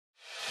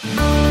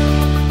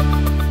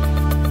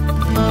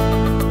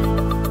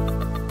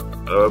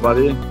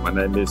everybody, my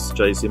name is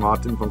J.C.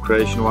 Martin from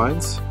Creation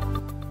Wines,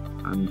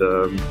 and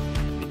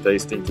we're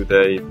tasting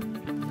today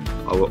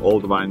our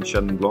Old Vine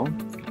Chenin Blanc,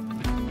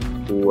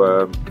 who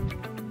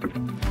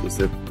is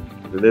a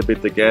little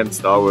bit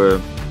against our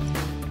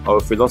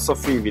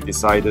philosophy. We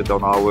decided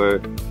on our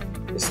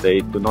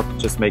estate to not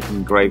just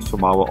making grapes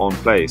from our own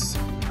place,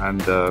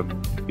 and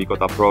we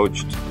got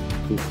approached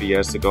 2-3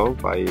 years ago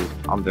by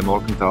Andre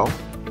Morgenthau,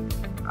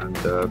 and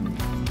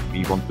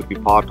we want to be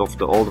part of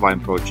the Old Vine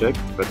project,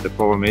 but the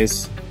problem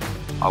is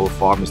our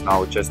farm is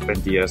now just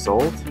 20 years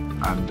old,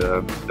 and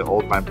the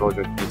Old Vine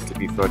project needs to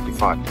be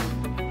 35.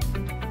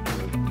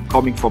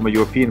 Coming from a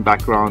European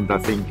background, I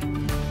think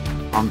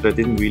Andre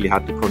didn't really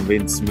have to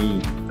convince me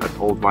that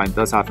Old Vine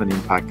does have an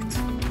impact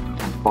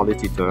on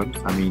quality terms.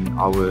 I mean,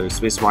 our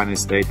Swiss wine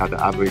estate had an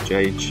average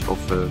age of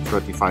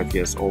 35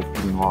 years old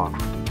Pinot Noir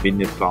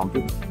vineyard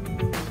planted.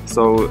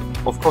 So,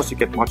 of course, you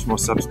get much more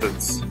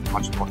substance,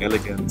 much more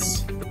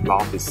elegance. The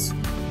plant is,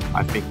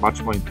 I think,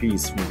 much more in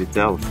peace with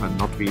itself and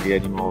not really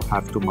anymore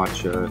have too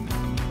much a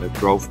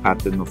growth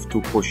pattern of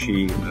too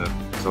pushy.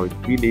 So it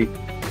really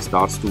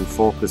starts to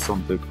focus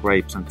on the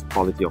grapes and the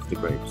quality of the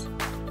grapes.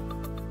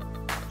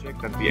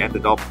 And we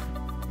ended up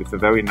with a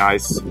very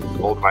nice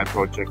Old Vine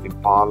project in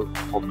Paarl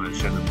Mountain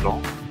Chenin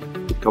Blanc.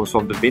 It comes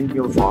from the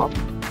Windmill farm,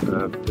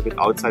 a bit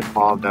outside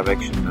Paarl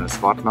direction,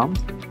 Swartland.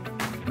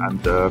 And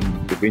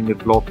the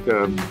vineyard block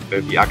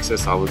where we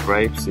access our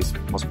grapes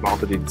was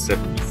planted in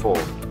 74.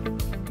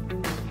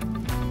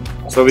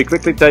 So we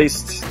quickly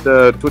taste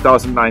the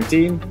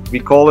 2019. We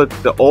call it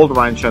the Old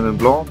Vine Chenin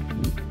Blanc.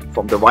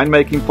 From the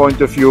winemaking point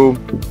of view,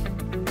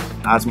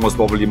 as most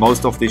probably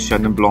most of these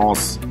Chenin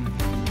Blancs,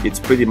 it's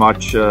pretty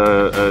much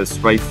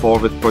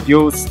straightforward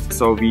produced.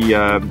 So we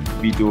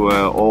do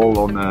all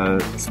on a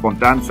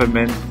spontan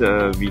ferment.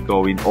 We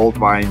go in old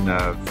vine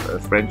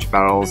French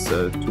barrels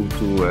 2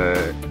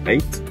 to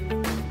 8.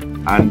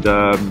 And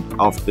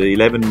after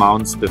 11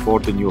 months before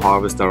the new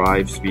harvest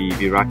arrives,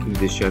 we're racking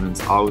the Chenins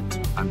out,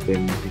 and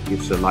then it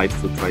gives a light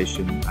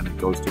filtration and it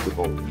goes to the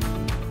bowl.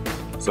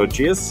 So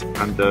cheers,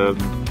 and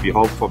we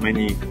hope for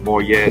many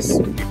more years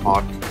to be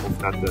part of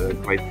that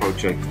great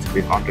project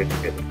with Andre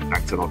together.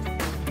 Thanks a lot.